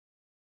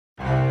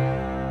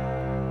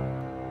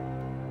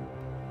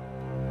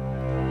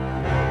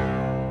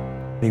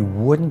He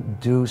wouldn't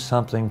do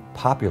something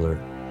popular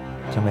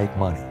to make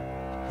money.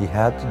 He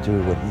had to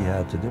do what he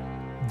had to do.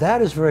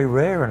 That is very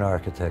rare in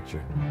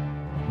architecture.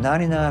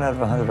 99 out of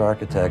 100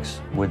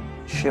 architects would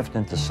shift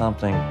into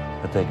something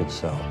that they could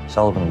sell.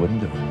 Sullivan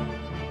wouldn't do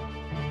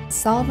it.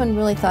 Sullivan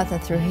really thought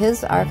that through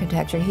his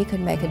architecture he could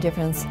make a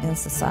difference in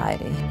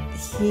society.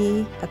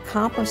 He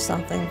accomplished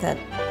something that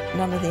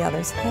none of the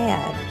others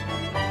had,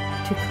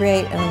 to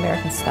create an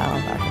American style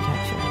of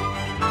architecture.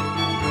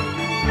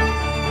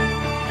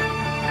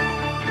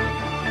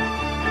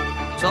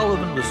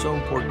 Sullivan was so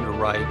important to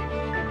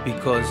Wright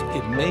because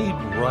it made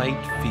Wright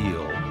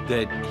feel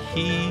that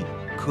he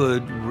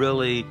could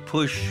really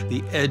push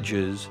the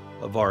edges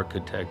of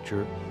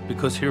architecture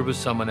because here was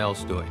someone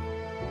else doing it.